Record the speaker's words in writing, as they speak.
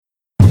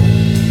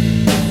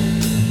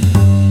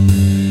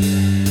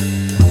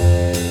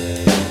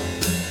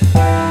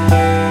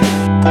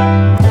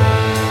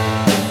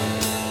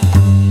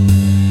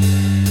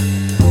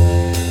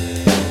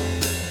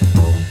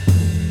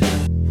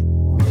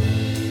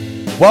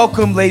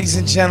Welcome, ladies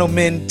and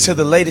gentlemen, to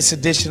the latest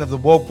edition of the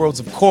Woke Bros.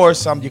 Of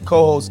course, I'm your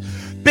co-host,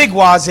 Big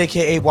Waz,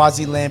 aka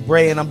Wazzy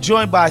Lambre, and I'm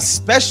joined by a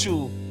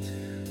special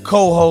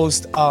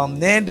co-host.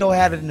 Nando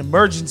had an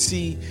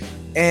emergency,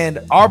 and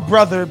our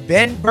brother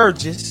Ben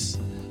Burgess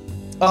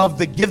of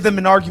the Give Them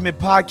an Argument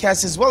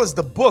podcast, as well as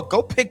the book.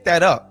 Go pick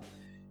that up.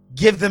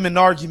 Give Them an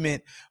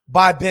Argument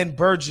by Ben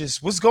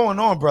Burgess. What's going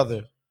on,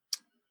 brother?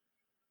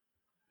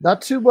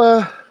 Not too,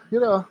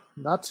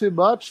 not too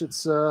much.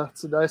 It's a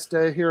nice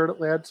day here in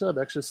Atlanta. I'm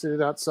actually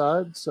sitting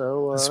outside,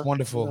 so it's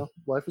wonderful.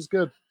 Life is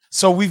good.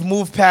 So we've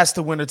moved past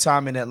the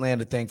wintertime in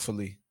Atlanta,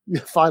 thankfully.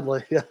 Yeah,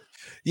 finally, yeah.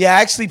 Yeah,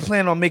 I actually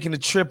plan on making a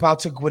trip out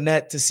to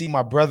Gwinnett to see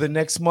my brother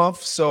next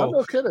month. So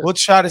no kidding. We'll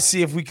try to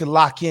see if we can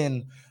lock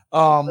in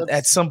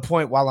at some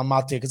point while I'm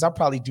out there, because I'll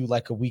probably do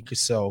like a week or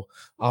so.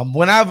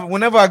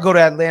 Whenever I go to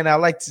Atlanta, I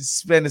like to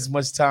spend as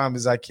much time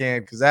as I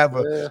can because I have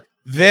a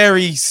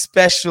very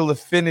special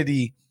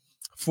affinity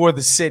for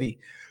the city.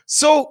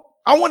 So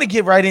I want to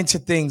get right into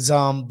things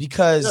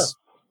because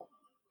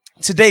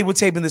today we're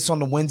taping this on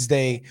the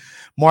Wednesday,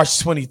 March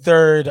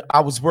 23rd. I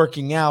was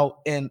working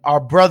out, and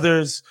our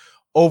brothers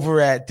over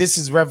at This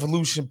Is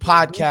Revolution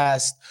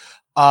podcast,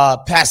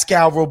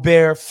 Pascal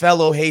Robert,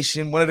 fellow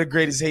Haitian, one of the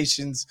greatest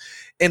Haitians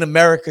in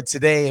America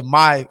today, in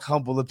my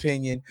humble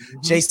opinion,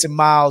 Jason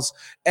Miles,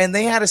 and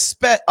they had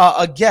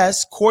a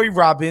guest, Corey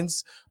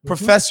Robbins,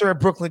 professor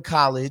at Brooklyn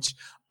College,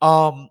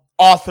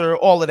 author,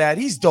 all of that.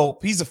 He's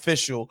dope. He's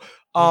official.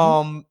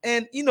 And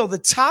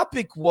the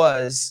topic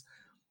was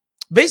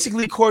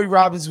basically Corey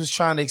Robbins was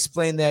trying to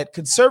explain that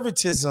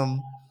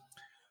conservatism,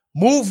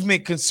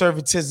 movement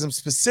conservatism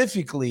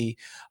specifically,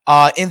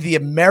 in the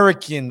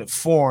American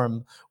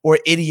form or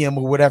idiom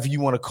or whatever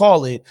you want to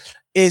call it,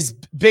 is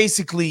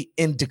basically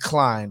in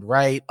decline,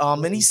 right?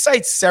 And he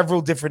cites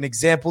several different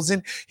examples,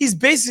 and he's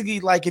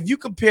basically like, if you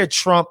compare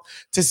Trump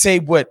to say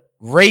what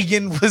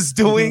Reagan was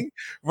doing,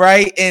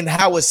 right, and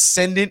how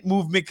ascendant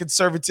movement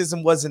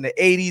conservatism was in the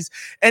 80s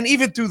and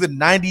even through the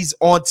 90s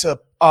onto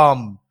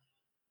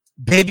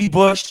Baby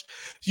Bush,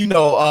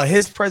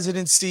 his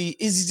presidency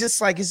is just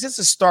like, it's just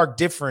a stark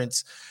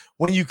difference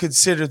when you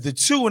consider the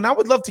two. And I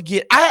would love to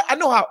get, I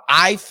know how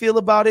I feel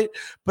about it,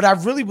 but I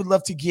really would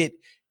love to get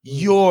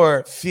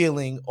your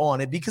feeling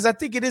on it, because I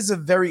think it is a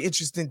very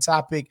interesting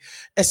topic,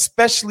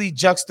 especially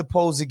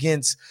juxtaposed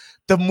against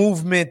the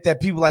movement that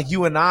people like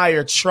you and I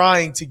are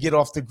trying to get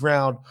off the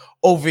ground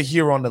over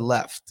here on the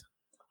left.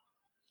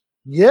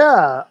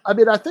 Yeah, I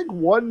mean, I think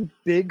one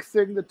big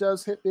thing that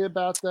does hit me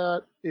about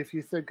that, if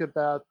you think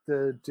about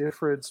the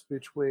difference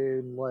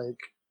between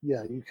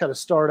you kind of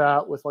start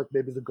out with like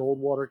maybe the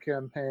Goldwater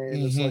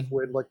campaign, it's like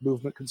when like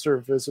movement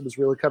conservatism is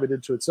really coming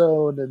into its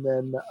own,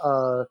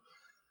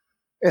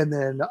 and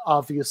then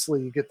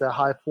obviously you get the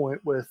high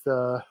point with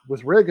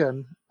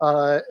Reagan,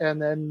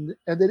 and then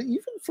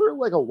even for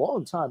like a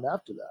long time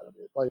after that, I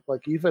mean,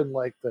 like even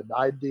like the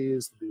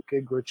 90s, the Newt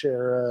Gingrich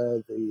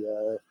era,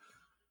 the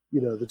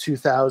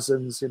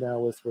 2000s,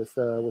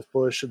 with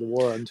Bush and the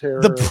war on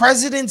terror, the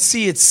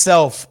presidency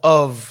itself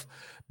of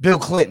Bill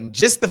Clinton,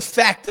 just the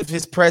fact of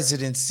his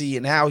presidency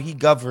and how he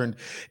governed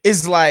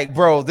is like,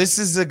 bro, this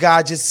is a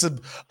guy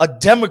a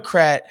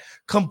Democrat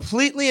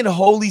completely and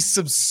wholly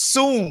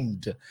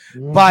subsumed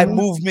by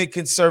movement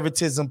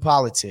conservatism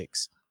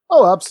politics.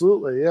 Oh,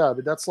 absolutely. Yeah. I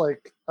mean, that's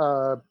like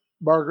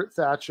Margaret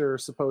Thatcher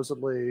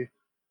supposedly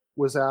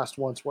was asked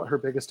once what her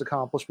biggest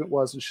accomplishment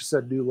was, and she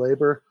said New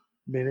Labour,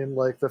 meaning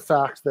like the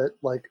fact that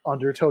like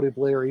under Tony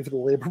Blair, even the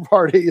Labour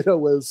Party,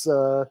 was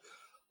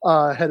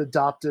had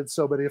adopted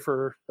so many of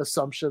her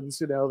assumptions,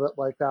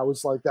 that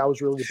was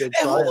really a big.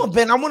 And hold on,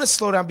 Ben, I want to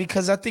slow down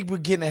because I think we're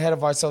getting ahead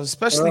of ourselves,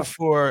 especially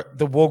for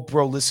the woke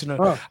bro listener. I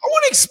want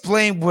to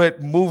explain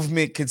what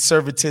movement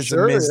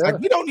conservatism is. Yeah.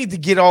 Like, we don't need to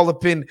get all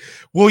up in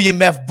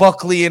William F.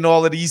 Buckley and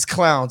all of these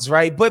clowns,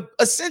 right? But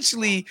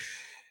essentially,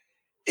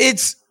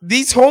 it's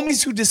these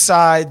homies who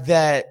decide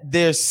that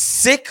they're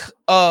sick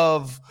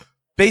of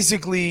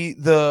basically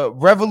the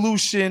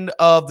revolution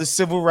of the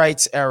civil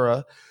rights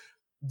era.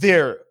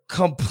 They're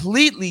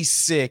completely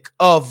sick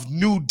of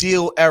New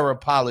Deal era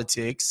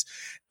politics,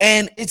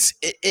 and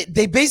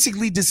they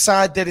basically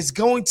decide that it's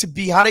going to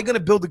be how they're going to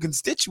build a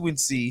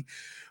constituency,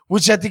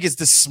 which I think is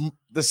the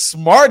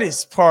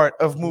smartest part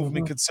of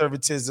movement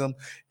conservatism.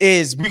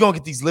 Is we're going to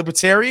get these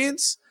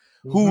libertarians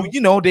who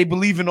they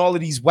believe in all of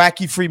these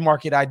wacky free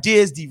market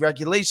ideas,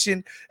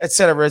 deregulation, et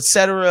cetera,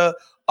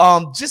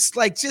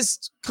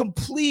 just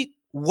complete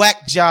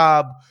whack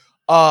job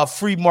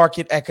free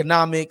market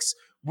economics.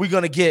 We're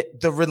going to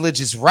get the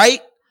religious right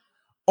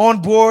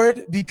on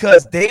board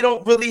because they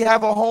don't really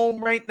have a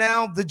home right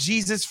now. The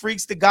Jesus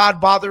freaks, the God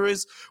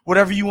botherers,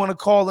 whatever you want to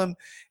call them.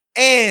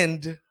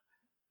 And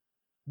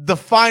the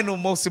final,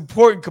 most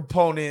important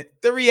component,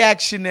 the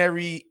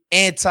reactionary,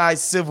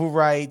 anti-civil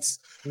rights,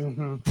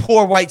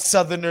 poor white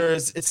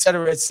Southerners, et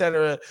cetera,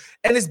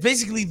 and it's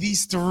basically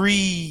these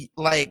three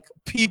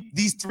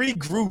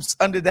groups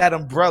under that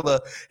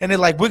umbrella, and they're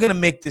like, we're gonna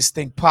make this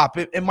thing pop.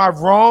 Am I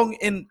wrong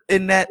in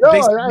that? No,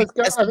 I think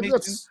that's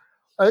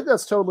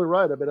totally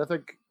right. I mean, I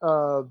think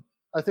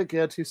I think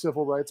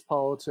anti-civil rights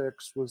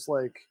politics was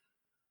like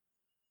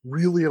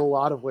really in a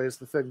lot of ways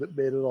the thing that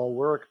made it all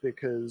work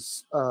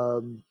because I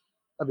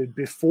mean,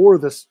 before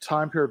this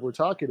time period we're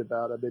talking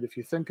about, I mean, if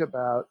you think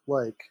about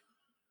like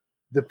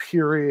the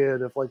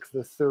period of like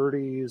the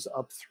 30s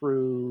up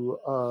through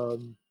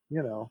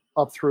you know,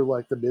 up through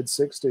like the mid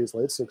 60s,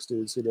 late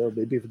 60s, you know,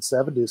 maybe even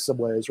 70s some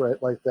ways, right?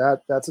 Like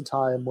that's a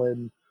time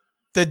when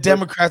the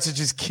Democrats are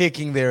just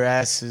kicking their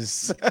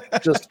asses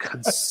just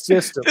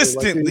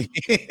consistently.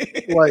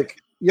 Like,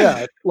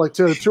 yeah, like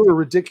to a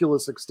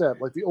ridiculous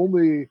extent. Like the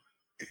only,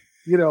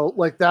 you know,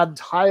 like that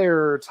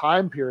entire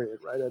time period,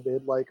 right? I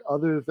mean, like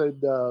other than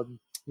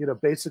you know,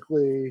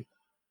 basically,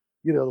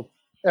 you know,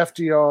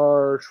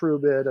 FDR,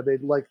 Truman. I mean,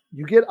 like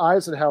you get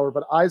Eisenhower,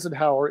 but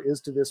Eisenhower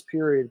is to this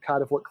period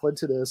kind of what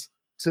Clinton is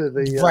to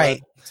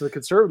the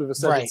conservative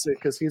ascendancy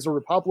because he's a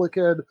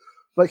Republican,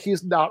 but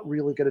he's not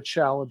really going to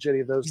challenge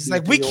any of those. He's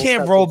like, we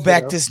can't roll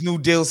back this New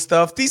Deal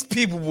stuff. These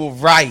people will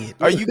riot.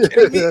 Are you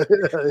kidding me?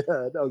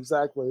 Yeah, no,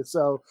 exactly.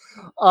 So,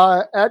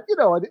 and you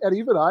know, and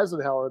even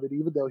Eisenhower, I mean,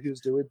 even though he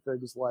was doing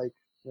things like,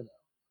 you know,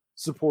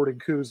 supporting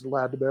coups in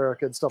Latin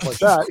America and stuff like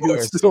that, he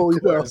was still, you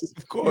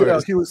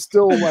know, he was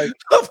still like,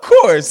 of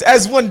course,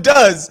 as one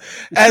does,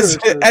 as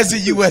a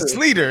U.S.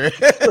 leader.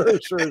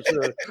 Sure.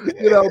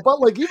 You know, but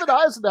like even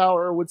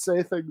Eisenhower would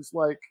say things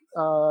like,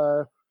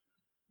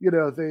 you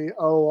know, they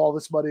owe all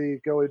this money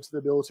going to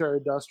the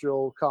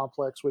military-industrial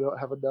complex. We don't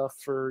have enough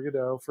for, you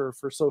know, for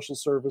social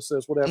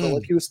services, whatever.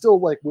 Like he was still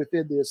like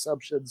within the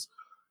assumptions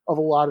of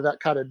a lot of that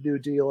kind of New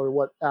Deal or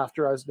what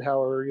after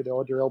Eisenhower, you know,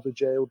 under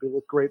LBJ would be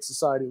like Great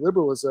Society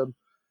liberalism.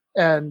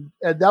 And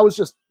that was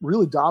just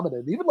really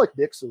dominant. Even like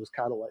Nixon was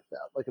kind of like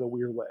that, like in a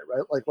weird way,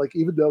 right? Like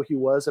even though he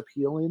was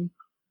appealing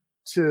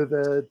to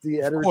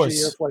the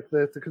energy of like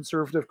the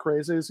conservative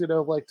crazies, you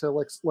know, like to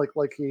like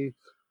he,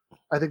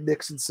 I think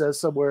Nixon says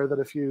somewhere that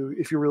if you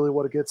really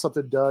want to get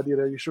something done, you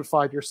know, you should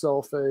find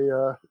yourself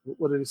a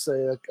what did he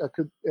say,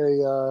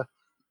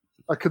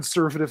 a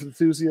conservative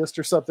enthusiast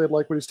or something,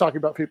 like when he's talking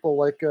about people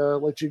like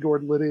G.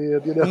 Gordon Liddy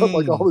and, you know,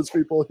 like all those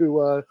people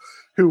who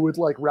would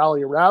like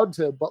rally around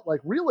him. But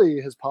like really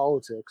his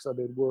politics, I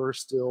mean, were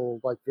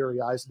still like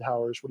very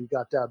Eisenhower's when he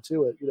got down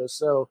to it, you know.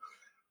 So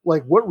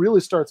like what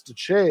really starts to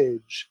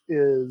change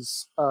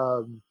is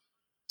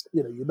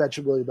you know, you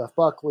mentioned William F.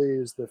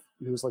 Buckley,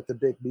 he was like the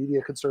big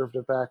media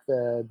conservative back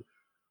then.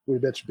 We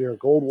mentioned Barry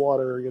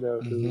Goldwater, you know,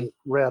 who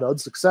ran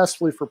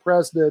unsuccessfully for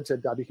president,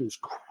 and I mean, he was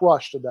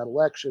crushed in that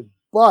election.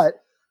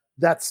 But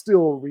that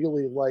still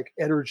really like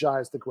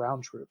energized the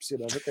ground troops, you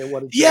know, that they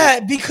wanted to. Yeah,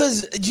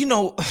 because, you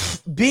know,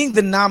 being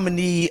the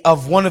nominee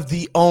of one of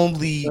two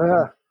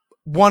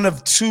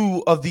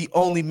of the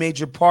only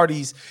major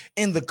parties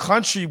in the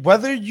country,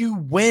 whether you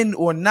win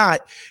or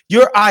not,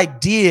 your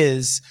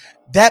ideas,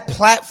 that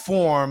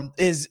platform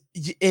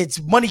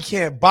it's money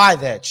can't buy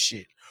that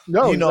shit.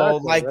 No, you know,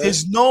 exactly, like right?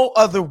 There's no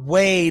other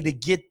way to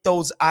get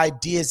those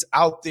ideas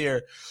out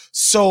there.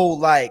 So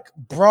like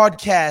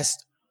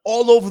broadcast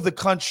all over the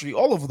country,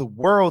 all over the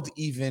world,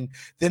 even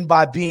than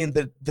by being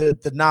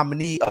the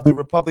nominee of the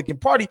Republican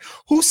Party,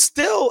 who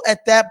still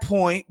at that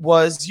point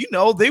was, you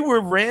know, they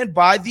were ran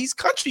by these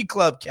country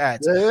club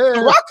cats,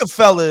 the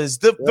Rockefellers,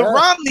 the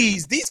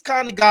Romneys, these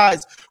kind of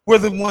guys were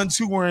the ones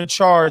who were in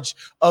charge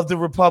of the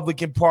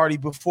Republican Party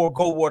before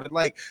Goldwater.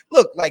 Like,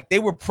 look, like they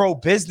were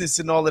pro-business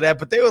and all of that,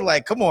 but they were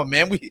like, come on,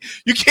 man,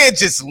 you can't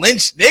just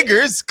lynch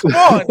niggers. Come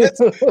on,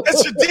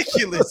 that's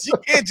ridiculous. You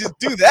can't just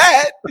do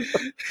that.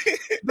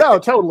 No,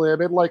 totally. I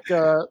mean, like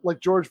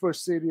George Bush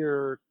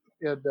Sr.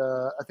 in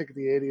I think in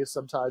the 80s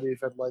sometime,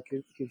 even like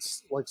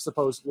he's like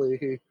supposedly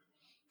he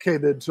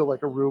came into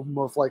like a room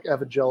of like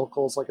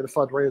evangelicals, like in a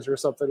fundraiser or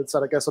something, and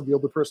said, I guess I'm the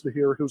only person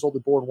here who's only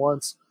born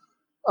once.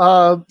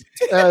 And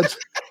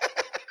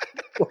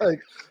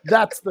like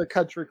that's the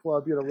country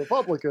club, you know,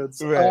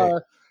 Republicans. Right.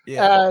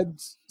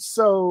 And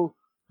so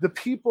the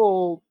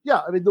people,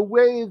 I mean, the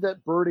way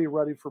that Bernie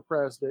running for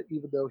president,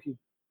 even though he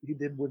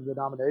didn't win the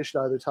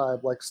nomination either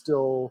time, like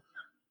still,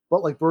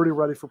 but like Bernie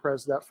running for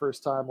president that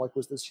first time, like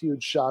was this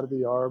huge shot in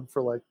the arm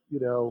for like, you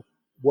know,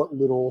 what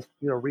little,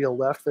 you know, real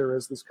left there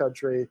is in this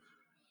country.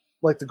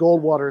 Like the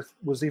Goldwater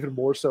was even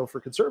more so for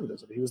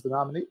conservatism. He was the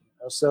nominee. You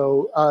know?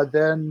 So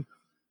then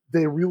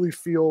they really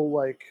feel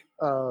like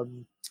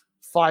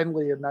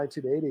finally in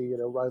 1980, you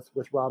know,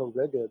 with Ronald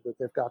Reagan, that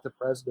they've got the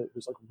president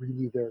who's like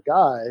really their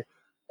guy.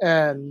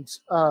 And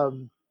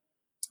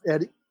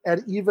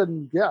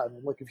even, I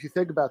mean, like if you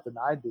think about the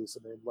 90s,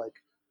 I mean, like,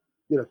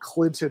 you know,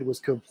 Clinton was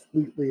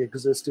completely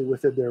existing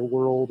within their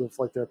world of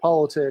like their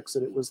politics.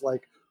 And it was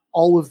like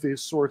all of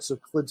these sorts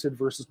of Clinton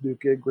versus Newt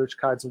Gingrich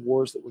kinds of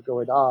wars that were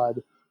going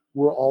on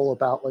were all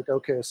about like,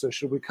 okay, so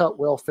should we cut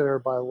welfare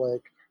by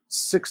like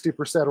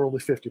 60% or only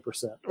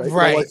 50%? Right.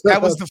 Right. You know, like,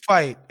 that was the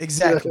fight.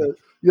 Exactly.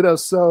 You know,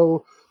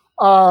 so,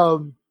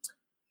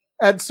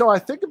 and so I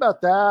think about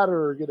that,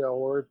 or, you know,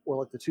 or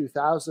like the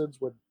 2000s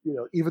when, you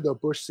know, even though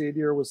Bush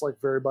Sr. was like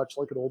very much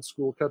like an old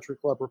school country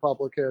club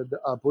Republican,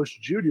 Bush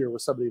Jr.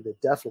 was somebody they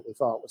definitely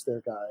thought was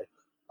their guy.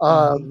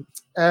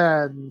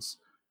 And,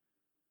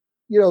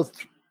 you know,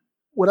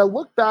 when I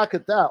look back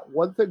at that,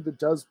 one thing that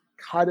does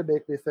kind of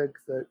make me think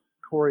that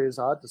Corey is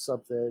onto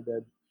something,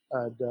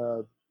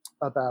 and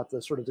about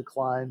the sort of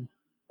decline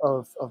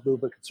of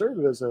movement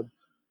conservatism,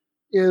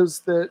 is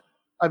that,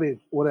 I mean,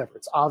 whatever,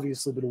 it's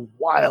obviously been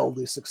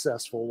wildly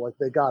successful. Like,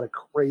 they got a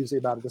crazy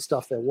amount of the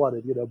stuff they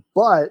wanted,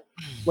 but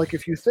like,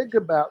 if you think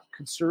about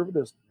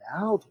conservatives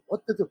now, the one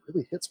thing that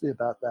really hits me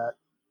about that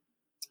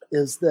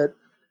is that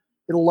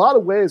in a lot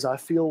of ways, I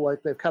feel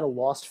like they've kind of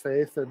lost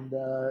faith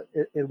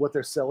in what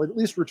they're selling, at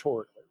least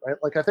rhetorically, right?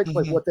 Like, I think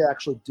like what they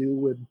actually do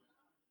when,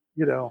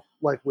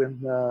 like when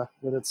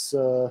it's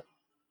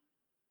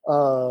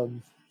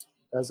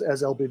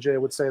as LBJ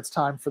would say, it's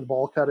time for the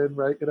ball cut in,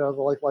 right?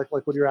 Like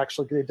when you're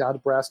actually getting down to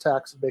brass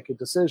tacks and making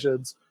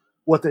decisions,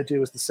 what they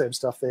do is the same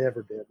stuff they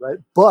ever did, right?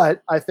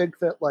 But I think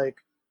that, like,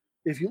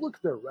 if you look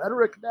at their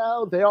rhetoric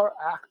now, they are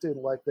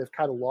acting like they've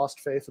kind of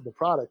lost faith in the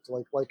product.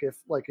 Like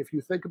if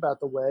you think about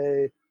the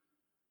way,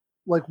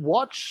 like,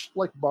 watch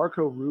like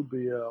Marco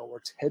Rubio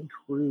or Ted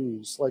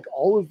Cruz, like,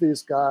 all of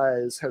these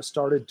guys have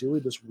started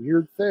doing this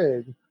weird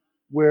thing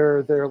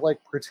where they're like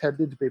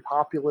pretending to be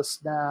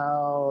populist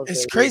now.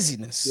 It's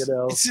craziness.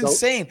 It's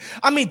insane.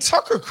 I mean,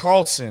 Tucker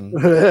Carlson,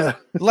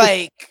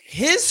 like,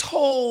 his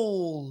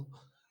whole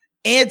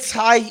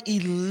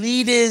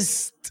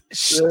anti-elitist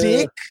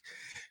shtick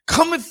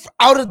coming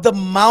out of the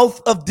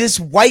mouth of this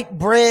white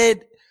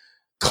bread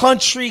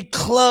country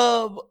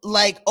club,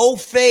 like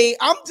Ofe.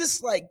 I'm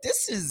just like,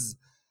 this is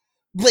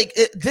like,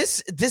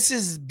 this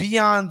is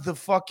beyond the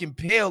fucking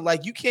pale.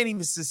 Like, you can't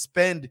even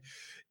suspend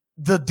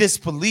the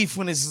disbelief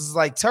when it's just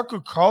like, Tucker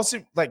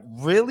Carlson, like,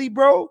 really,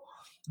 bro?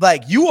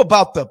 Like, you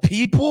about the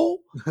people?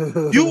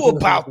 You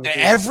about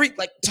the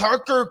like,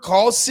 Tucker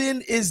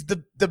Carlson is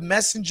the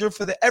messenger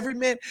for the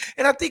everyman.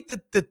 And I think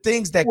that the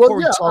things that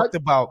Corey talked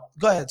about.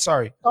 Go ahead,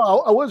 sorry.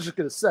 Oh, I was just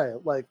gonna say,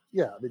 like,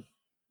 yeah, I mean,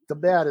 the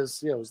man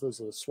is,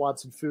 those are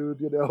Swanson food,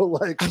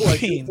 like,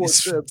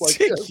 it's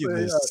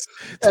ridiculous.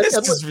 This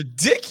is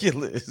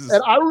ridiculous.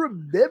 And I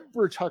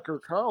remember Tucker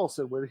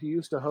Carlson when he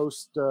used to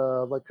host,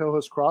 like,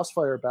 co-host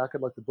Crossfire back in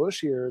like the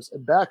Bush years,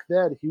 and back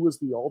then he was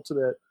the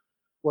ultimate,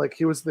 like,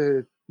 he was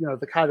the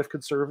the kind of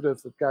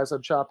conservative that guys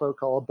on Chapo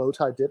call a bow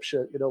tie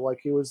dipshit. Like,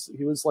 he was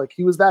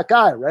that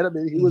guy, right? I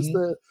mean, he was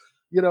the,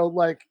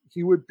 like,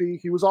 he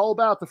was all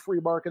about the free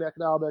market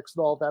economics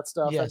and all that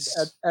stuff. Yes.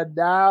 And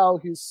now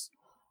he's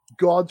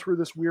gone through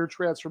this weird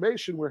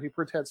transformation where he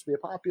pretends to be a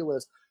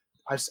populist.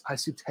 I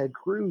see Ted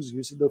Cruz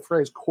using the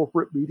phrase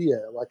corporate media,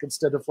 like,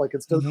 instead of calling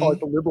it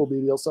the liberal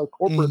media, so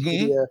corporate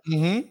media.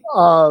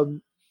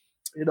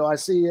 I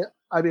see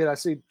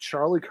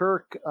Charlie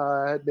Kirk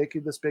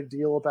making this big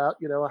deal about,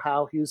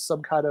 how he's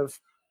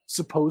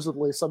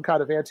supposedly some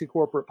kind of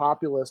anti-corporate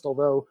populist,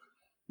 although,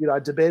 I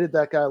debated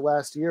that guy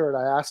last year, and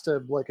I asked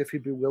him, like, if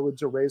he'd be willing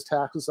to raise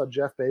taxes on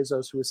Jeff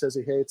Bezos, who he says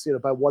he hates,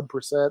 by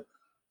 1%,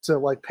 to,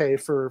 like, pay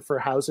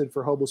for housing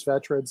for homeless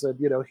veterans. And,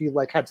 he,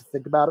 like, had to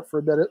think about it for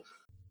a minute.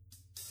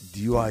 Do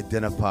you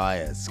identify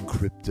as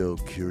crypto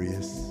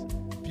curious?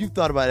 If you've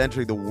thought about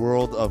entering the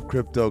world of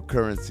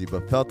cryptocurrency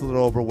but felt a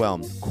little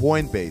overwhelmed,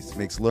 Coinbase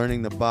makes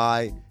learning to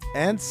buy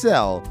and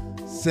sell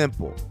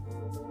simple.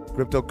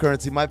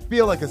 Cryptocurrency might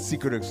feel like a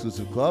secret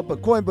exclusive club,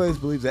 but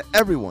Coinbase believes that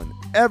everyone,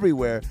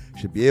 everywhere,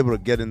 should be able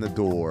to get in the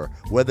door.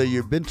 Whether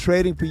you've been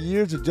trading for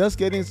years or just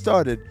getting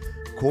started,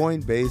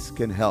 Coinbase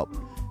can help.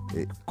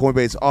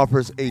 Coinbase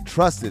offers a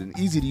trusted and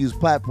easy-to-use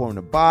platform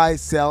to buy,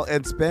 sell,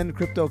 and spend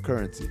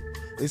cryptocurrency.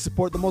 They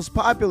support the most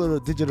popular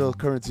digital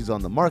currencies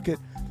on the market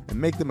and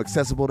make them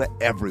accessible to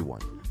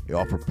everyone. They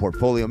offer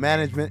portfolio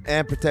management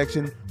and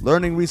protection,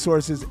 learning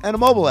resources, and a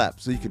mobile app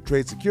so you can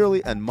trade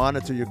securely and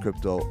monitor your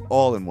crypto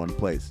all in one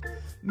place.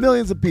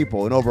 Millions of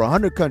people in over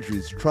 100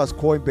 countries trust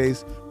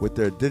Coinbase with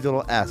their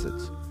digital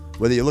assets.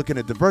 Whether you're looking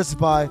to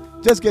diversify,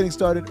 just getting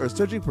started, or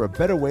searching for a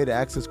better way to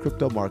access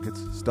crypto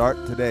markets,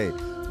 start today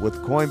with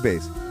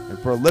Coinbase. And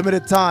for a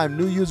limited time,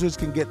 new users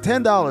can get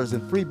 $10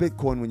 in free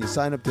Bitcoin when you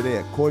sign up today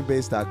at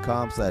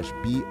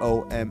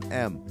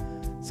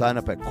Coinbase.com/BOMM. Sign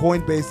up at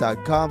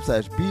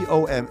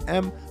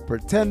Coinbase.com/BOMM for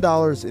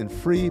 $10 in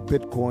free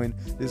Bitcoin.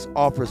 This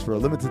offer is for a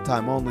limited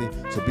time only,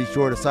 so be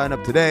sure to sign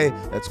up today.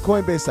 That's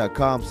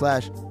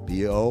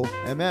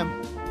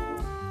Coinbase.com/BOMM.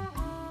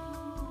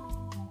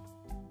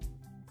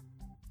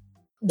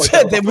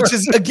 Which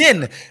is,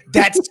 again,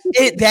 that's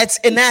it. That's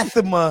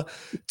anathema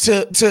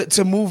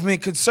to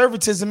movement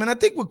conservatism. And I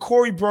think what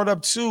Corey brought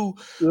up too,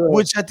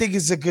 which I think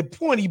is a good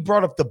point. He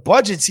brought up the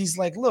budgets. He's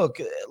like, look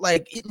at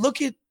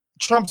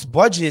Trump's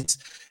budgets.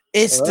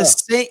 It's the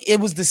same. It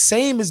was the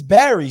same as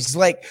Barry's.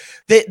 Like,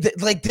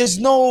 there's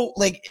no,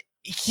 like,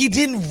 he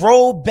didn't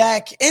roll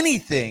back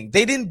anything.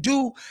 They didn't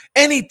do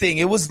anything.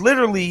 It was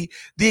literally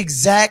the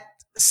exact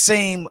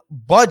same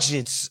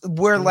budgets,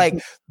 where,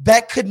 like,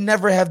 that could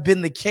never have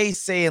been the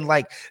case, say, in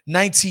like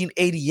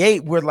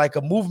 1988, where, like,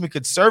 a movement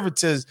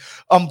conservative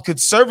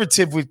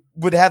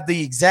would have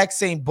the exact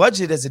same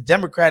budget as a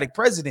Democratic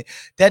president.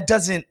 That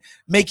doesn't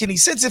make any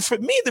sense. And for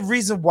me, the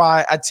reason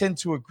why I tend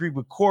to agree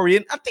with Corey,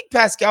 and I think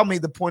Pascal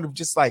made the point of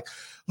just like,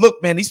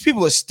 look, man, these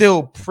people are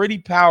still pretty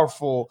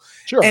powerful,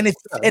 sure, and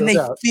they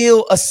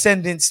feel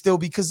ascendant still,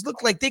 because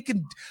look, like they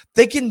can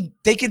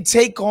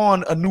take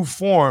on a new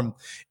form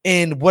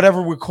in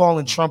whatever we're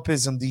calling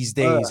Trumpism these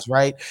days,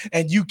 right?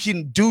 And you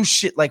can do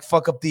shit like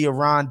fuck up the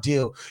Iran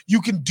deal. You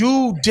can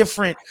do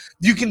different.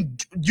 You can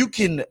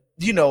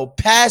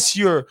pass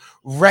your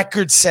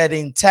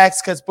record-setting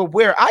tax cuts. But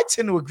where I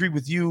tend to agree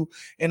with you,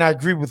 and I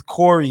agree with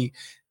Corey,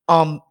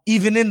 I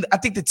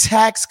think the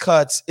tax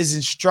cuts is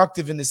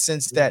instructive in the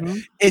sense that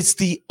it's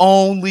the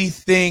only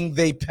thing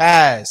they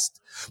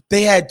passed.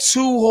 They had 2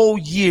 whole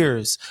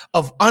years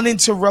of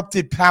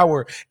uninterrupted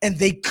power, and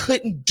they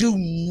couldn't do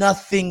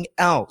nothing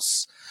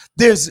else.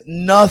 There's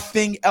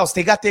nothing else.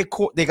 They got their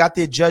court, they got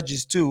their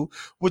judges too,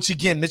 which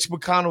again, Mitch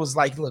McConnell was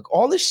like, look,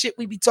 all this shit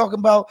we be talking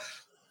about,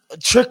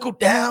 trickle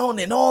down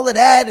and all of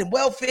that, and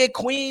welfare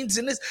queens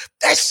and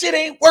that shit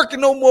ain't working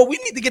no more. We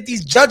need to get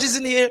these judges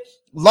in here,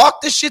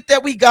 lock the shit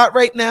that we got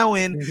right now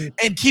in,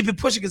 and keep it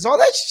pushing, because all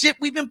that shit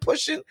we've been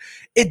pushing,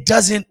 it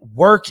doesn't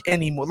work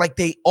anymore. Like,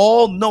 they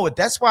all know it.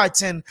 That's why I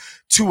tend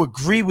to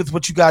agree with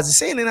what you guys are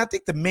saying. And I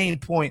think the main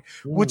point,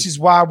 which is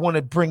why I want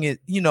to bring it,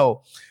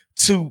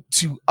 to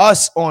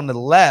us on the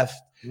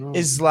left,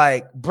 is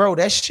like, bro,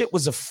 that shit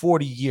was a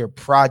 40-year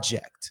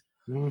project.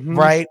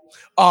 Right.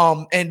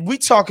 And we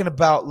talking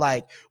about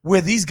like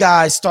where these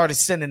guys started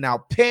sending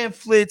out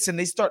pamphlets, and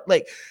they start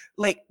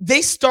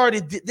they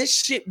started, this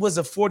shit was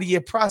a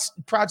 40-year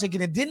project,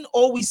 and it didn't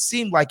always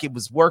seem like it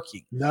was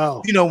working.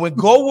 No. When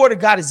Goldwater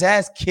got his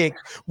ass kicked,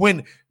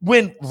 when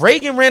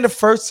Reagan ran the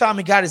first time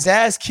and got his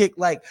ass kicked,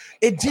 like,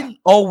 it didn't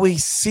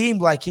always seem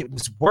like it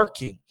was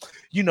working.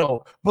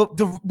 But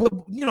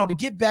to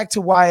get back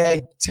to why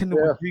I tend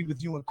to agree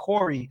with you and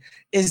Corey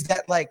is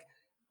that, like,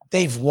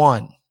 they've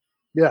won.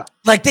 Yeah.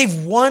 Like,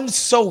 they've won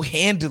so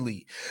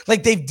handily.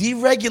 Like, they've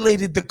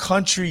deregulated the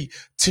country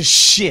to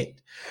shit.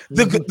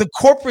 The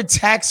corporate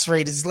tax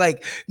rate is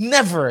like,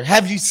 never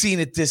have you seen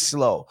it this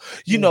low.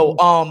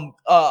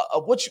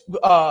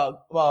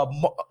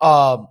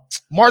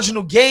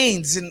 Marginal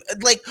gains and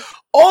like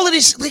all of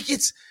this, like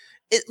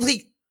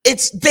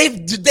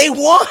they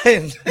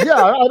won.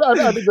 Yeah,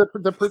 I mean,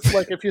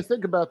 like, if you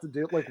think about the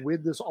deal, like,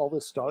 when all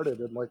this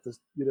started in like this,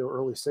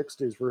 early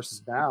 60s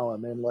versus now, I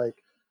mean,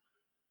 like,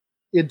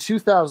 in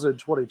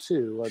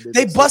 2022, I mean,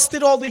 they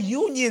busted all the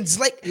unions.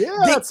 Like,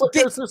 it's like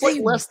there's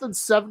like less than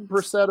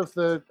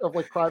 7% of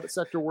like private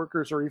sector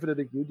workers are even in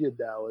a union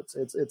now.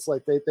 It's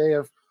like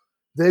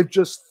they've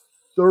just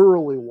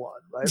thoroughly won,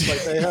 right?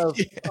 Like, they have,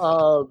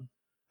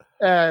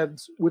 and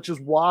which is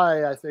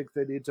why I think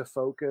they need to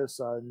focus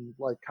on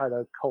like kind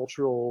of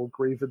cultural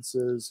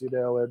grievances,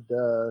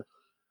 and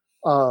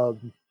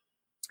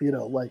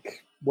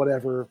like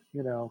whatever,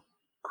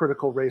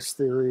 critical race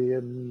theory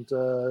and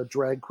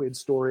drag queen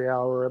story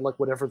hour and like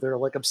whatever they're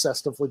like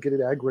obsessively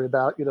getting angry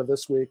about,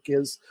 this week,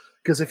 is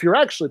because if you're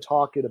actually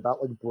talking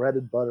about like bread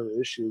and butter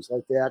issues,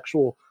 like the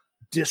actual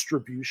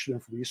distribution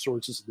of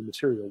resources in the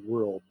material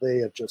world, they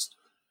have just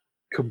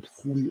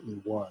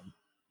completely won.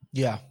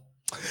 Yeah.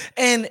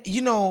 And,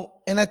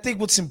 and I think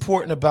what's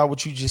important about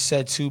what you just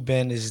said too,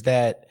 Ben, is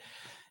that,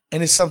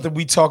 and it's something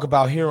we talk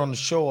about here on the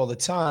show all the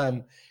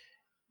time,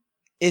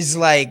 is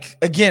like,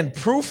 again,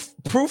 proof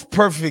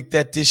perfect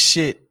that this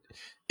shit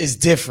is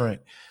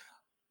different.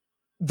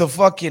 The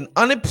fucking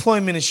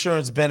unemployment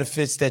insurance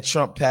benefits that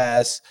Trump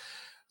passed,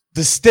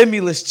 the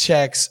stimulus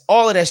checks,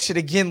 all of that shit.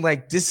 Again,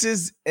 like, this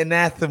is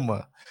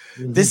anathema.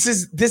 This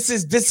is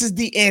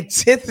the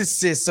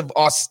antithesis of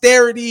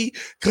austerity,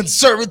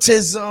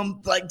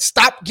 conservatism. Like,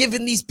 stop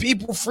giving these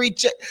people free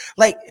check.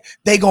 Like,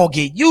 they gonna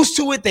get used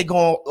to it. They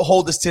gonna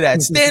hold us to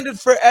that standard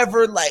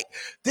forever. Like,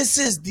 this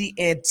is the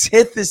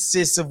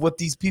antithesis of what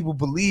these people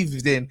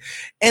believed in.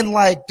 And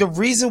like, the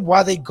reason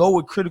why they go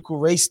with critical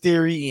race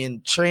theory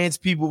and trans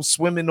people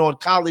swimming on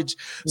college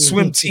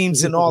swim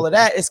teams and all of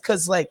that is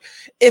because, like,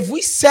 if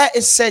we sat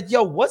and said,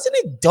 yo, wasn't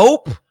it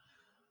dope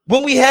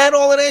when we had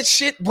all of that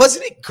shit?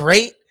 Wasn't it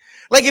great?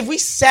 Like, if we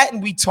sat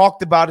and we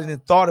talked about it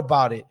and thought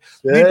about it,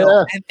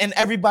 and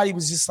everybody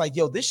was just like,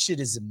 yo, this shit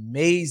is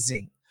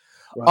amazing.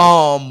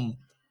 Right.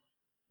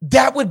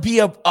 That would be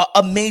a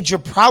major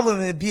problem.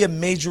 It'd be a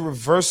major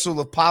reversal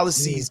of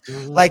policies.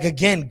 Like,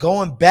 again,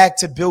 going back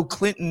to Bill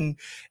Clinton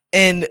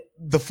and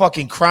the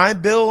fucking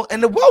crime bill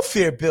and the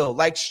welfare bill,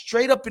 like,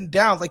 straight up and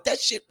down. Like, that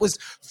shit was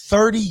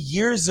 30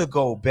 years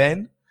ago,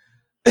 Ben.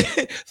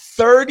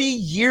 30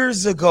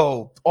 years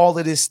ago, all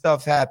of this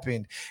stuff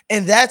happened.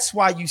 And that's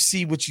why you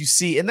see what you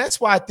see. And that's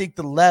why I think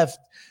the left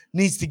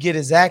needs to get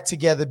his act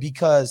together,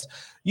 because,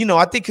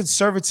 I think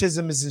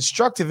conservatism is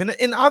instructive.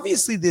 And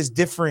obviously there's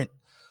different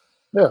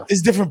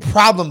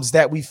problems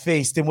that we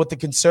faced and what the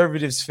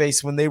conservatives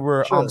faced when they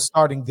were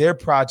starting their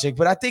project.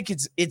 But I think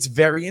it's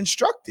very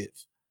instructive.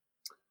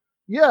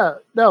 Yeah,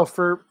 no,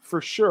 for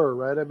sure,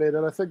 right? I mean,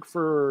 and I think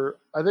for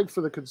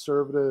the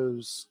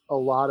conservatives, a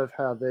lot of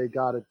how they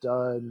got it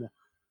done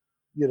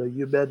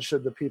you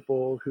mentioned the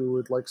people who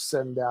would like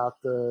send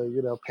out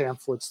the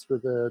pamphlets through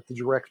the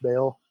direct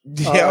mail.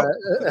 Yep.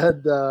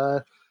 And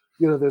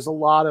there's a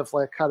lot of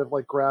like kind of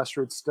like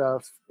grassroots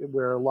stuff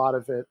where a lot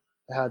of it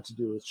had to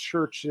do with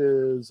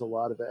churches, a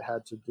lot of it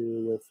had to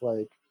do with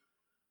like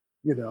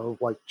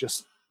like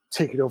just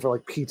taking over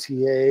like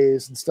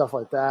PTAs and stuff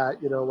like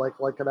that,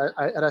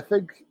 and I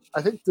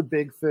think the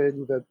big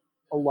thing that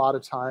a lot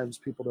of times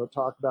people don't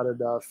talk about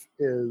enough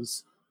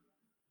is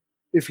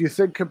if you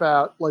think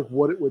about like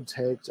what it would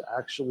take to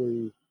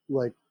actually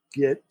like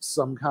get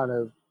some kind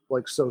of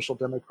like social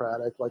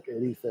democratic like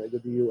anything in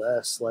the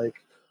US,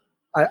 like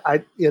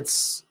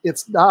it's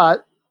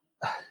not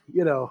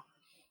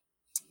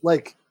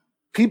like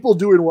people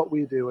doing what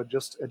we do and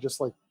just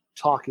like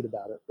talking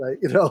about it, right?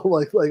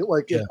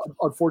 Yeah.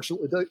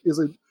 Unfortunately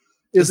isn't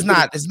it's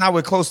not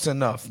we're close to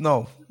enough.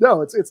 No,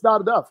 it's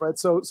not enough, right?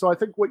 So I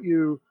think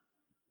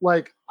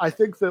I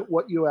think that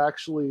what you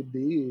actually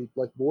need,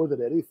 like more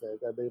than anything,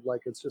 I mean,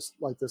 like it's just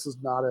like this is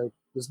not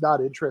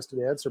interested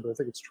answer, but I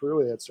think its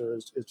true answer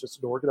is just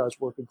an organized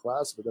working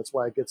class. But that's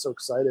why I get so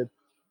excited.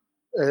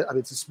 I mean,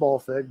 it's a small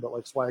thing, but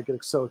like it's why I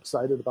get so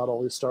excited about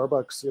all these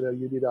Starbucks,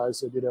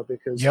 unionizing,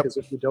 because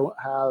if you don't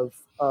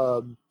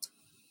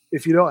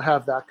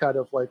have that kind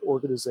of like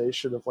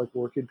organization of like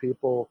working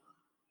people,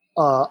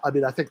 I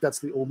mean, I think that's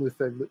the only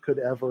thing that could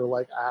ever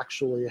like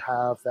actually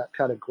have that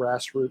kind of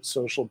grassroots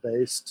social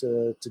base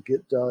to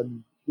get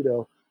done,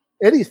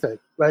 anything,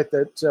 right?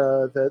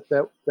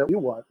 That we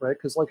want, right?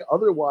 Because like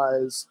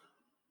otherwise,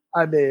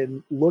 I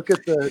mean, look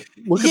at the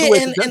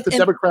way the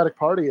Democratic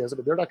Party is. I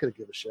mean, they're not going to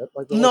give a shit.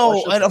 Like,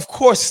 no, and of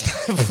course,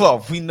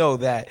 well, we know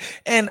that,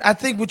 and I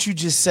think what you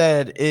just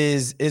said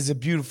is a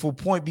beautiful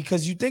point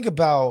because you think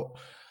about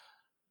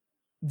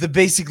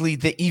basically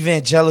the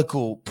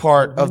evangelical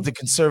part of the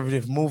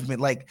conservative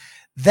movement, like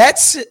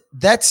that's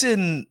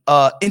an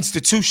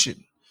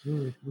institution.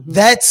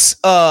 That's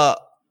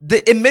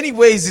in many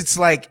ways it's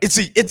like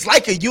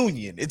a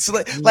union. It's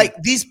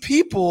like these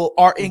people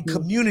are in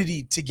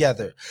community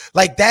together.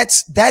 Like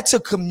that's a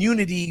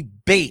community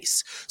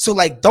base. So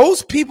like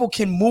those people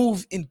can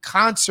move in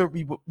concert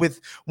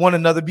with one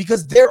another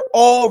because they're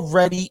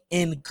already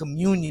in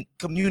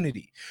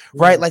community,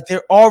 right? Like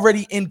they're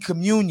already in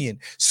communion.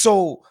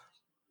 So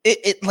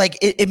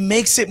it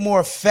makes it more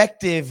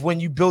effective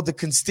when you build a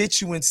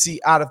constituency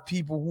out of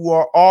people who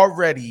are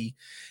already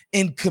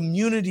in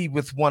community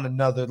with one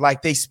another.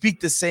 Like they speak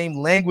the same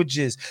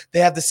languages,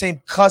 they have the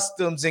same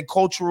customs and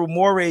cultural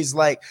mores.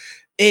 Like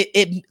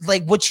it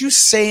like what you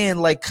saying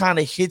like kind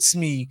of hits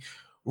me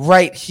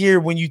right here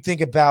when you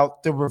think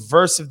about the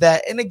reverse of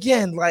that. And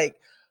again, like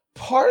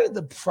part of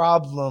the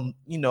problem,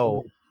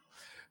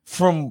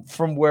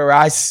 from where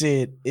I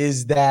sit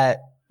is that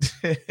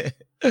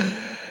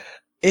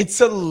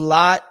it's a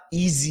lot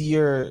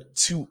easier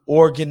to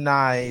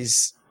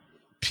organize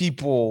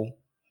people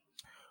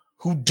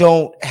who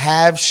don't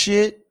have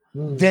shit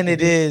than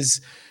it is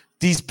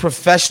these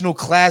professional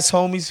class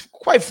homies.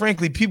 Quite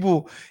frankly,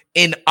 people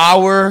in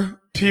our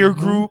peer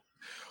group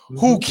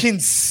who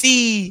can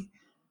see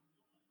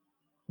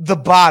the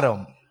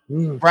bottom,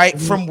 right,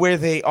 from where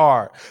they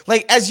are.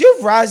 Like as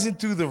you're rising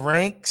through the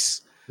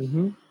ranks,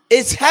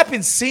 it's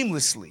happened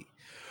seamlessly.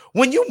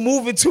 When you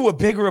move into a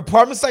bigger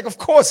apartment, it's like, of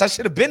course, I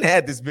should have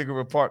had this bigger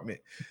apartment.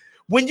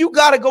 When you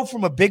got to go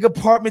from a big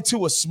apartment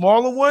to a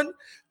smaller one,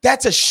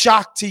 that's a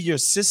shock to your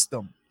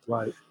system.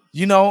 Right.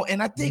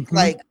 And I think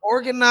like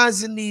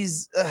organizing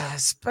these,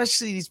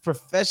 especially these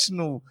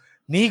professional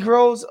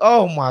Negroes,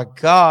 oh my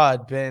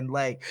God, Ben,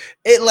 like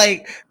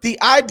the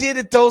idea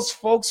that those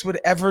folks would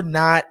ever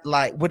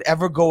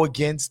go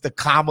against the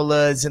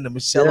Kamalas and the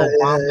Michelle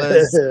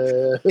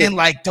Obamas and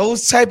like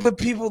those type of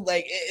people,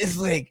 like it's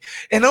like,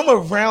 and I'm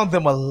around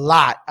them a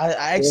lot. I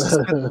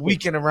actually spent the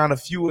weekend around a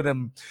few of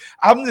them.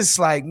 I'm just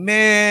like,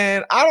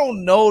 man, I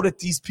don't know that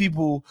these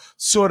people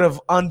sort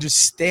of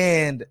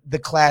understand the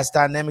class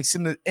dynamics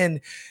and in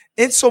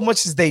so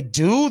much as they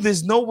do,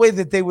 there's no way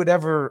that they would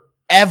ever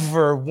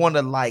want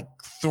to like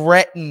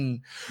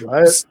threaten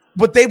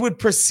what they would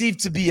perceive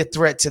to be a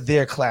threat to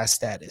their class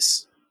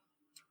status.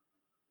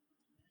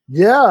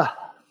 Yeah.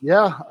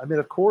 I mean,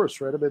 of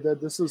course, right? I mean,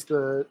 this is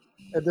the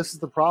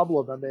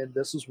problem. I mean,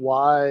 this is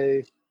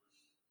why,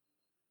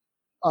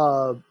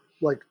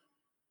 like,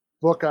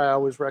 book I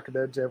always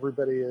recommend to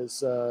everybody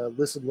is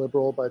 "Listen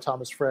Liberal" by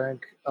Thomas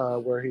Frank,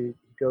 where he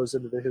goes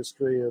into the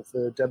history of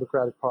the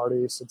Democratic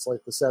Party since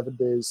like the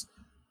 70s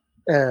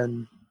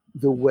and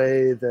the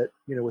way that,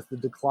 with the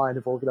decline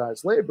of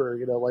organized labor,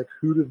 like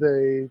who do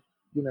they,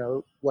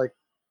 who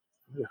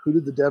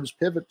did the Dems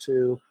pivot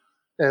to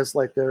as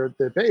like their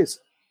base?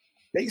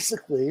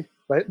 Basically,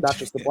 right? Not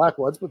just the black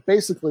ones, but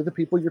basically the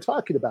people you're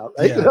talking about,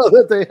 right? Yeah.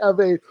 That they have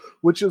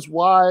which is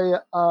why,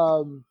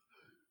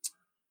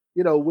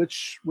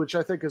 which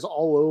I think is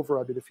all over.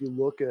 I mean, if you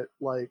look at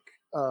like,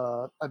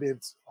 I mean,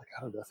 it's like,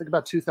 I don't know, think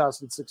about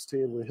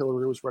 2016 when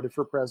Hillary was running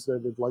for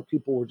president and like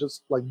people were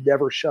just like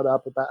never shut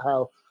up about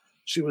how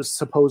she was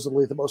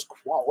supposedly the most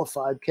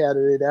qualified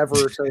candidate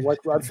ever to like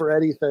run for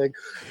anything.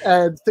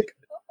 And think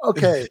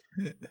okay,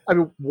 I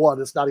mean,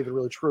 one, it's not even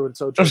really true, and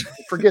so just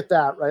forget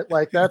that, right?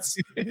 Like that's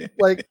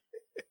like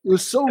it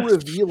was so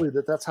revealing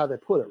that that's how they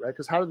put it, right?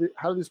 Because how do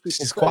these people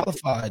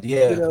disqualified?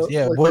 Yeah, you know,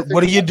 yeah. like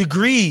What are your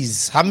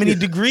degrees? How many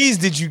degrees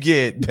did you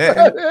get?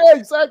 Yeah,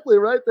 exactly,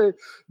 right?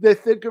 They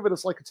think of it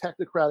as like a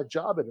technocratic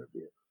job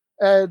interview,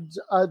 and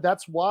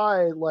that's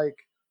why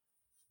like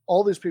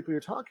all these people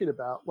you're talking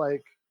about,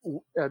 like,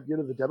 and you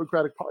know, the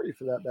Democratic Party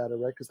for that matter,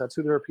 right? Because that's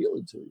who they're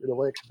appealing to. You know,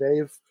 like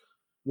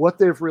what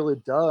they've really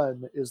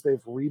done is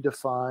they've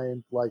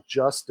redefined like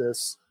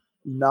justice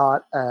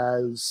not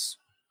as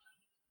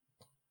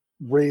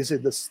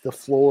raising the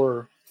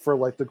floor for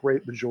like the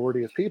great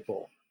majority of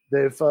people.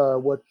 They've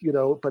but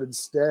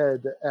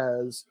instead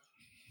as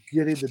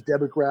getting the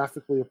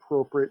demographically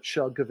appropriate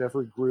chunk of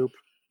every group,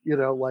 you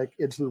know, like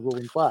into the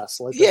ruling class.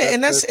 Like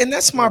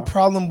that's my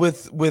problem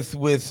with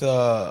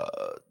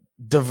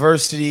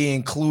diversity,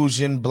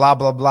 inclusion, blah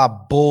blah blah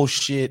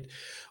bullshit.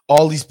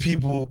 All these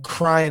people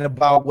crying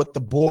about what the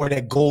board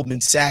at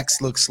Goldman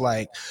Sachs looks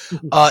like.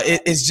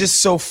 It's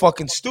just so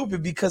fucking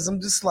stupid because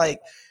I'm just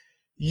like,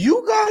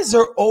 you guys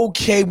are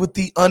okay with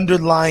the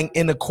underlying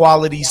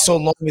inequality so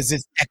long as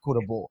it's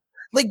equitable.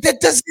 Like that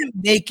doesn't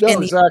make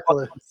any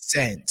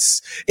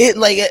sense.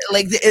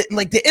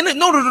 The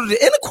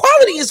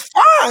inequality is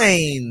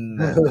fine.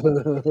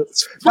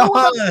 It's fine.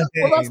 Well,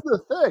 that's the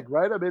thing,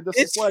 right? I mean,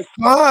 it's like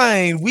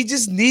fine. We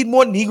just need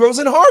more Negroes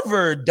in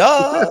Harvard.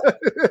 Duh.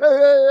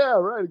 yeah,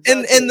 right.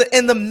 Exactly.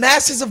 And the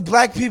masses of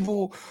black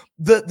people,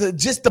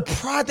 the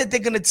pride that they're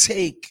gonna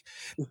take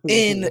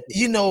in,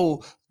 you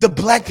know, the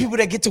black people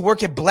that get to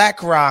work at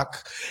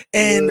BlackRock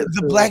and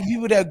the black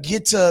people that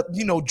get to,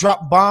 you know,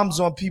 drop bombs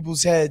on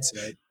people's heads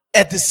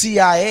at the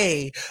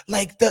CIA.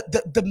 Like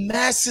the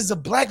masses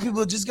of black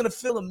people are just gonna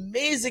feel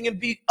amazing and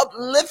be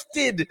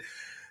uplifted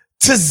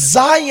to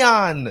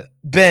Zion,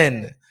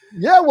 Ben.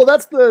 Yeah, well,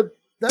 that's the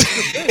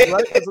thing,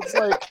 right? Because it's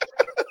like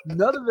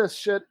none of this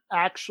shit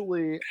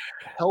actually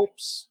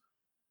helps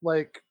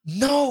like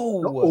the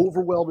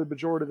overwhelming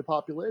majority of the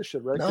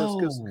population, right?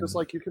 Because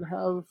like you can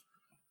have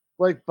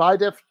like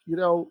you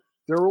know,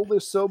 there are only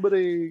so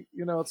many,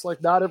 you know, it's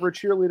like not every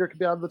cheerleader can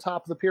be on the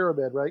top of the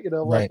pyramid, right? You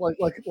know, like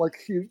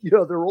you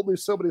know, there are only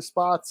so many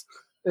spots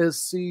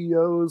as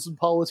CEOs and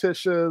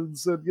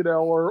politicians and, you know,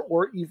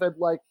 or even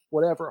like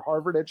whatever,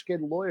 Harvard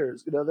educated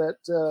lawyers, you know, that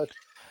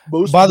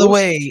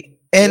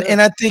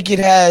and I think it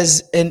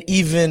has an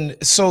even,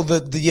 so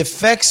the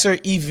effects are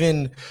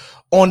even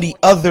on the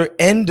other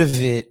end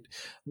of it.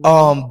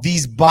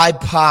 These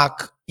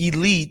BIPOC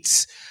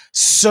elites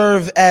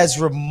serve as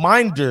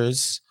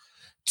reminders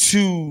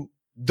to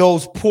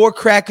those poor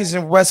crackers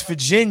in West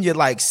Virginia,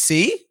 like,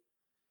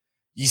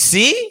 you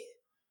see,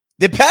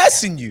 they're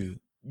passing you.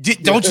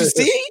 Don't you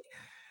see?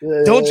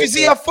 Don't you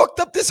see how fucked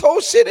up this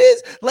whole shit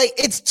is? Like,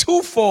 it's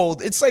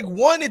twofold. It's like,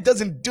 one, it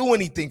doesn't do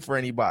anything for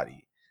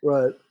anybody,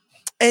 right?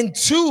 And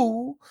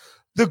two,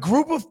 the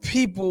group of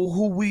people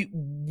who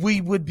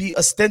we would be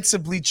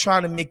ostensibly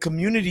trying to make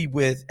community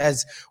with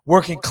as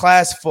working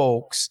class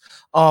folks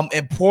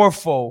and poor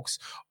folks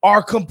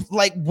are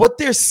like, what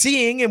they're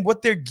seeing and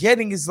what they're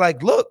getting is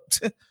like, look,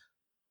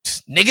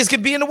 niggas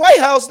can be in the White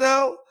House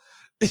now.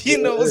 You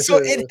know, so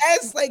it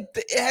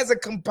has a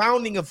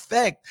compounding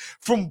effect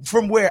from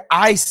where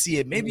I see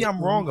it. Maybe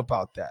I'm wrong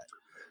about that.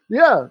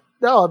 Yeah.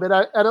 No, I mean,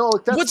 I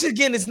don't. Which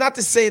again is not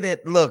to say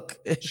that. Look,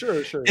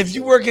 sure. If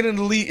you work in an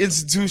elite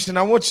institution,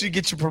 I want you to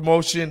get your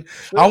promotion.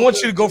 I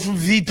want you to go from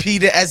VP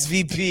to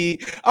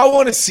SVP. I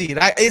want to see it.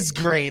 It's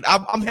great.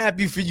 I'm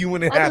happy for you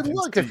when it happens. Mean,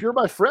 look, if you're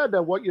my friend, I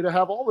want you to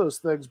have all those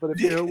things. But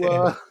if you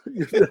know,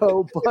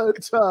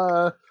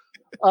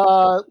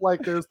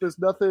 like there's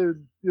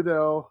nothing, you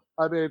know.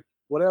 I mean,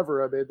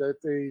 whatever. I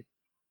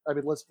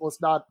mean,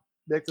 let's not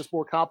make this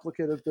more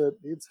complicated than it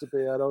needs to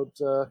be.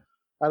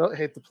 I don't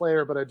hate the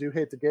player, but I do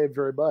hate the game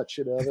very much.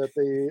 You know,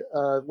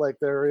 that like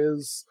there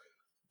is,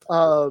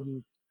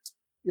 you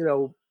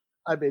know,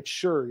 I made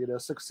sure, you know,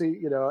 succeed,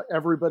 you know,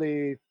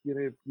 everybody, you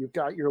know, you've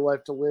got your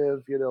life to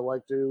live, you know,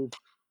 like you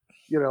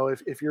know,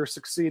 if you're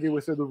succeeding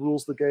within the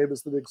rules of the game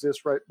as that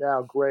exist right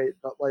now, great.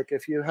 But like,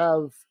 if you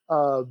have,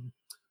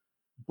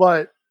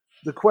 but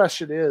the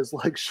question is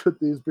like, should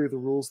these be the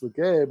rules of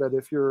the game? And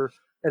if your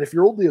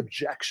only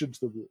objection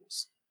to the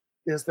rules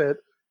is that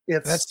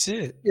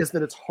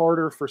it's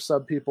harder for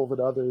some people than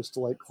others to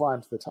like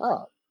climb to the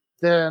top,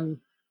 then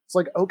it's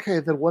like, okay,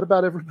 then what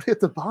about everybody at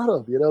the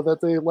bottom? You know, that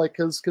they like,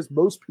 because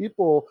most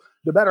people,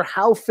 no matter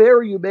how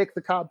fair you make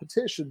the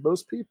competition,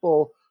 most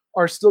people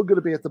are still going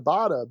to be at the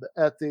bottom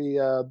at the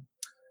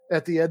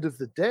end of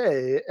the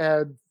day,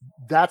 and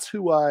that's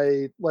who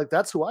I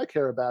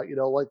care about. You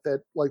know, like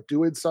that, like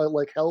doing something,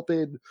 like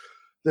helping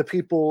the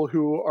people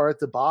who are at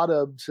the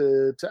bottom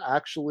to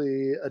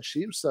actually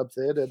achieve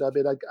something. And I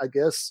mean, I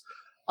guess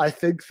I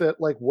think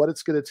that like what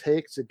it's going to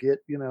take to get,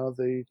 you know,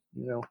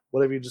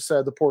 whatever you just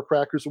said, the poor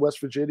crackers of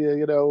West Virginia,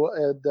 you know,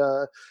 and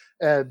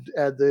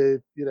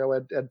the, you know,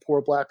 and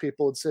poor black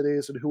people in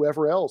cities and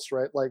whoever else,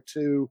 right? Like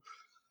to,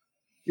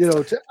 you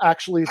know, to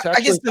actually I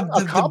guess the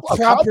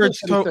proper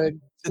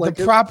like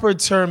the proper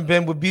term,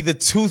 Ben, would be the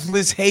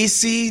toothless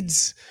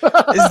hayseeds.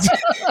 Is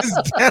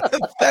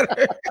that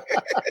better?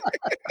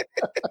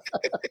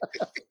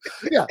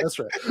 Yeah, that's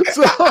right.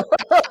 So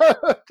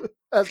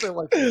as they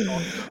like to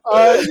call.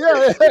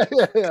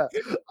 Yeah.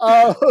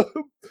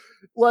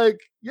 Like,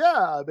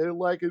 yeah, I mean,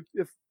 like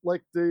if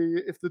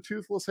the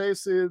toothless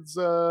hayseeds,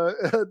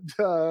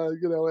 and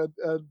you know,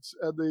 and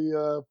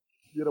the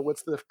you know,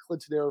 what's the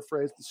Clinton era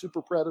phrase? The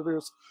super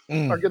predators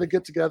are going to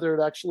get together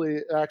and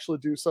actually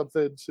do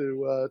something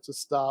to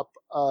stop,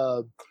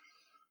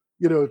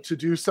 you know, to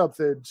do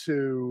something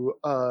to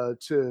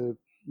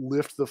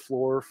lift the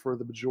floor for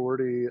the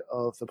majority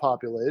of the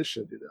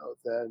population, you know,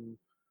 then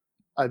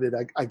I mean,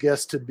 I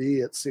guess to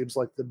me it seems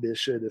like the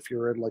mission, if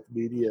you're in like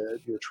media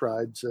and you're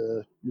trying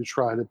to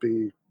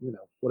be, you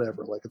know,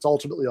 whatever, like it's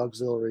ultimately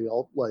auxiliary,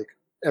 like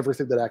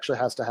everything that actually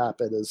has to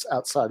happen is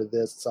outside of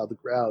this, it's on the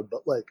ground.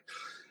 But like,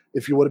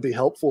 if you want to be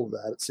helpful to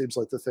that, it seems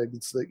like the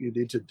things that you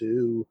need to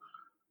do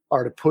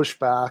are to push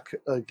back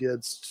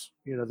against,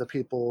 you know, the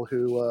people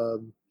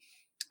who,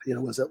 you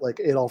know, was it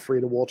like Adolf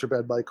Reed and Walter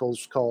Ben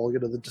Michaels call, you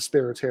know, the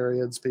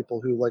disparitarians,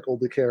 people who like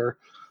only care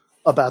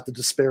about the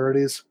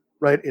disparities,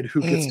 right? And who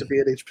gets to be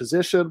in each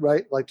position,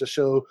 right? Like to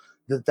show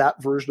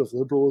that version of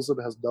liberalism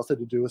has nothing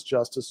to do with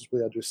justice as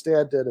we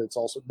understand it. It's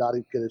also not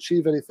even going to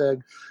achieve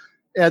anything.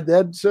 And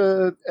then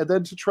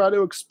to try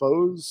to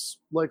expose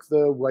like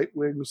the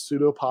right-wing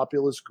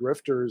pseudo-populist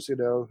grifters, you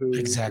know, who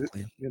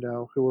you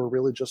know, who are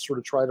really just sort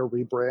of trying to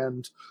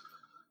rebrand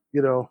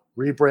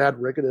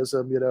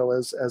Reaganism, you know,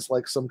 as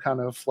like some kind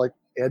of like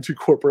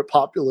anti-corporate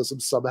populism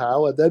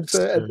somehow, and then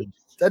to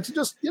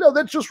just, you know,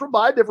 then just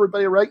remind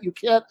everybody, right? You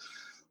can't,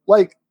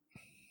 like,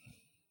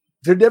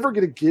 they're never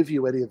going to give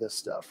you any of this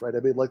stuff, right? I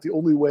mean, like the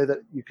only way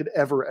that you could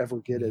ever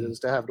get it is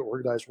to have an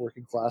organized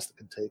working class that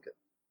can take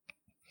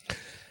it.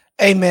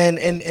 Hey man,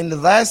 and the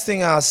last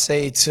thing I'll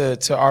say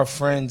to our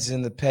friends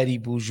in the petty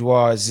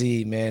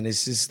bourgeoisie, man,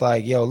 is just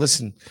like, yo,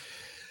 listen,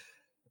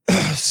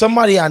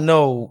 somebody I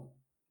know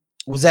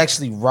was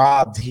actually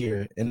robbed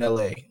here in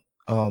LA.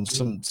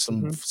 Some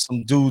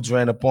dudes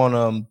ran up on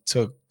him,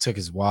 took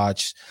his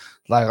watch.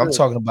 Like I'm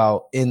talking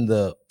about in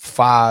the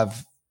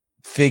 5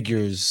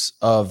 figures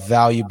of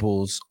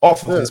valuables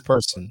off of his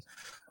person.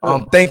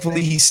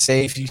 Thankfully he's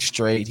safe, he's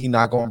straight, he's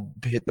not gonna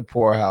hit the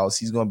poorhouse,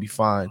 he's gonna be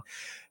fine.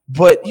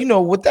 But you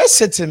know what that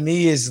said to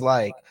me is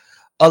like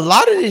a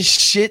lot of this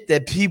shit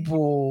that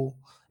people,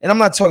 and I'm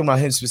not talking about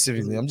him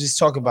specifically, I'm just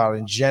talking about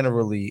in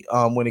generally,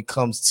 when it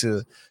comes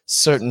to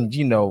certain,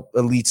 you know,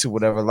 elites or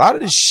whatever, a lot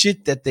of the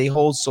shit that they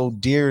hold so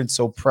dear and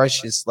so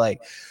precious,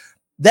 like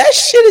that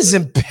shit is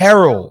in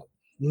peril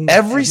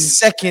every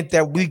second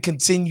that we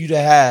continue to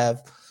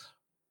have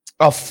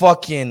a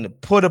fucking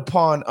put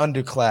upon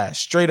underclass,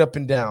 straight up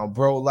and down,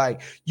 bro.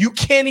 Like you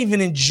can't even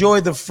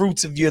enjoy the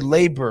fruits of your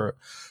labor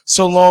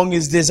so long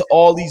as there's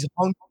all these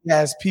hungry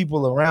ass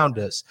people around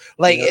us.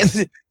 Like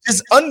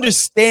just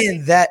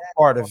understand that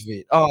part of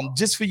it.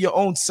 Just for your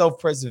own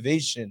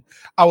self-preservation,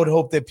 I would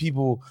hope that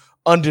people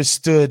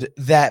understood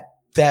that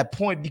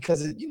point,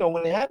 because you know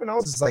when it happened, I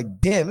was just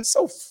like, damn, it's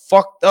so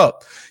fucked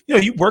up. You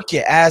know, you work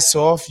your ass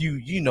off,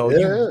 you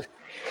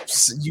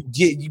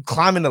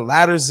climbing the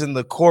ladders in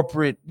the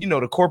corporate, you know,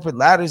 the corporate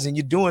ladders, and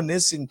you're doing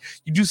this and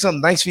you do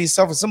something nice for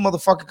yourself, and some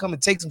motherfucker come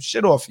and take some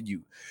shit off of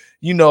you,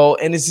 you know,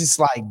 and it's just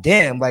like,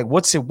 damn, like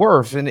what's it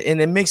worth? And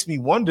it makes me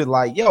wonder,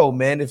 like, yo,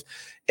 man,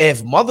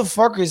 if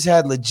motherfuckers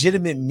had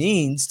legitimate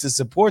means to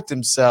support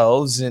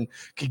themselves and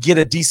could get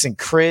a decent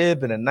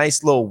crib and a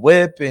nice little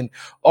whip and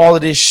all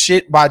of this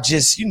shit by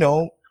just, you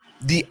know,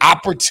 the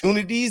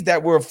opportunities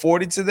that were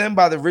afforded to them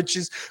by the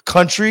richest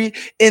country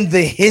in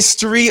the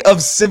history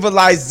of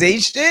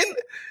civilization,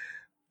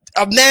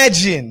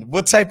 imagine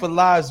what type of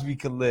lives we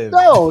could live.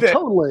 No,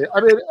 totally.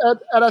 I mean,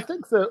 and I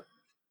think that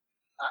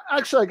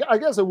actually, I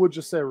guess I would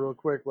just say real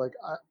quick, like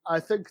I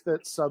think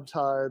that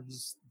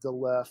sometimes the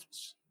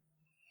left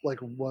like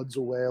runs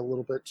away a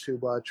little bit too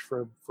much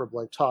from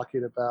like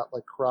talking about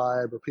like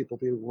crime or people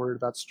being worried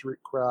about street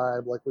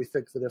crime. Like we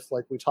think that if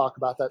like we talk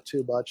about that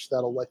too much,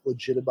 that'll like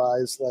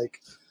legitimize like,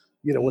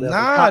 you know, whatever.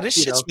 Nah, this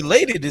shit's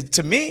related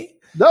to me.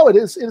 No, it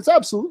is. It's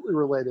absolutely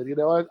related, you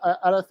know. And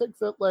I think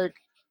that like,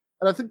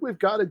 and I think we've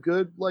got a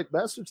good like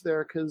message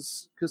there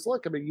because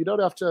look, I mean, you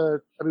don't have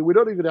to. I mean, we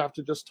don't even have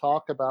to just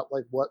talk about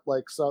like what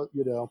like so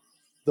you know,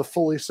 the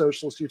fully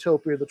socialist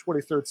utopia of the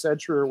 23rd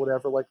century or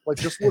whatever. Like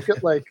just look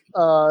at like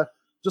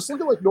just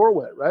look at like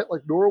Norway, right?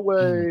 Like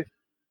Norway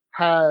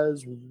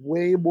has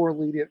way more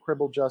lenient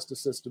criminal justice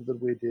system than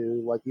we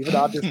do. Like even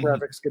Anders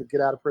Breivik's going to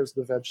get out of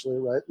prison eventually,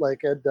 right? Like,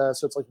 and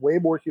so it's like way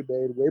more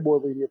humane, way more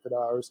lenient than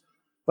ours,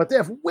 but they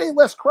have way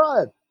less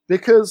crime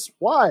because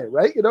why,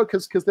 right? You know,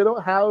 because they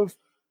don't have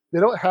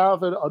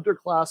an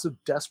underclass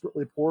of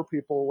desperately poor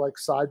people like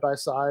side by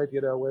side, you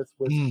know,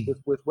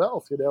 with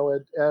wealth, you know,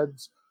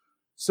 and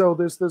so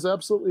there's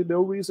absolutely no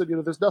reason, you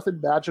know, there's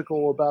nothing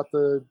magical about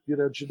the, you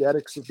know,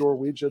 genetics of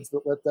Norwegians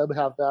that let them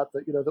have that,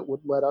 you know, that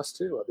wouldn't let us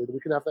too. I mean, we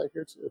can have that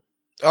here too.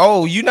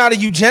 Oh, you not a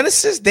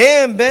eugenicist?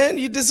 Damn, Ben,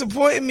 you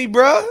disappointing me,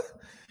 bro.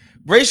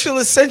 Racial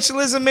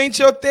essentialism ain't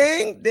your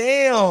thing?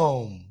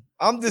 Damn.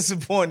 I'm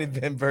disappointed,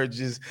 Ben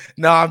Burgess.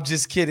 No, I'm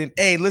just kidding.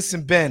 Hey,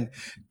 listen, Ben,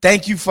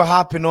 thank you for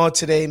hopping on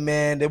today,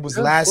 man. It was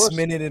last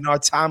minute in our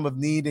time of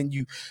need, and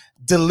you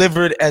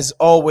delivered as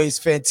always.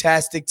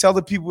 Fantastic. Tell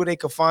the people where they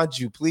can find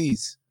you,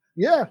 please.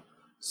 Yeah.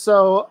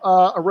 So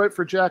I write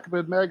for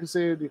Jacobin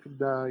Magazine. You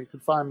can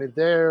find me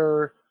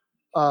there.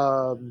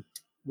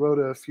 Wrote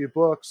a few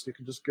books. You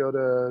can just go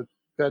to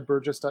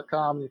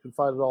benburgess.com and you can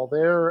find it all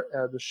there.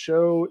 And the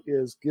show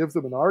is Give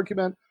Them an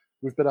Argument.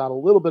 We've been on a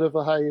little bit of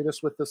a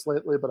hiatus with this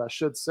lately, but I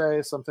should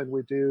say something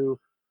we do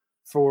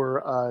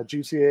for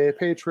GTA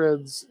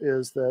patrons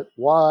is that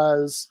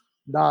Waz,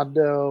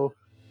 Nando,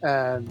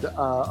 and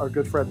our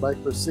good friend Mike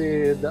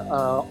Racine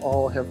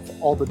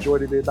all been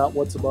joining me about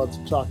once a month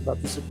to talk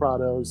about The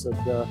Sopranos, and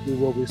we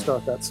will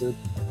restart that soon.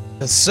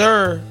 Yes,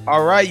 sir.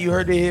 All right, you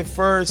heard it here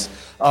first.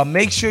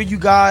 Make sure you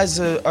guys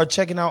are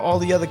checking out all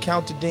the other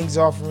Counter Dings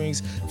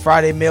offerings.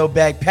 Friday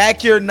mailbag.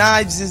 Pack Your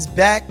Knives is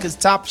back because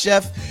Top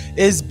Chef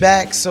is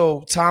back.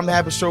 So Tom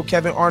Haberstroh,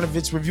 Kevin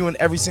Arnovitz reviewing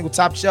every single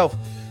Top Chef,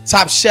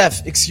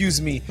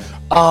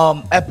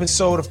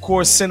 episode. Of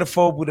course,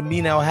 Cinephobe with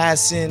Amin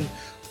Elhassan,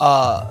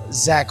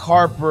 Zach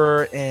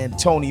Harper, and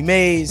Tony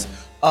Mays.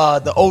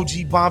 The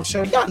OG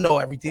Bombshell. Y'all know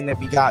everything that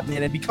we got,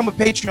 man. And become a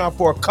Patreon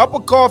for a cup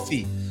of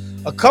coffee.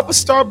 A cup of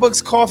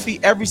Starbucks coffee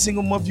every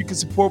single month. You can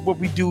support what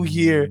we do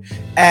here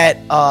at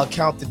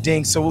Count the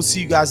Ding. So we'll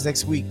see you guys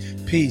next week.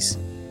 Peace.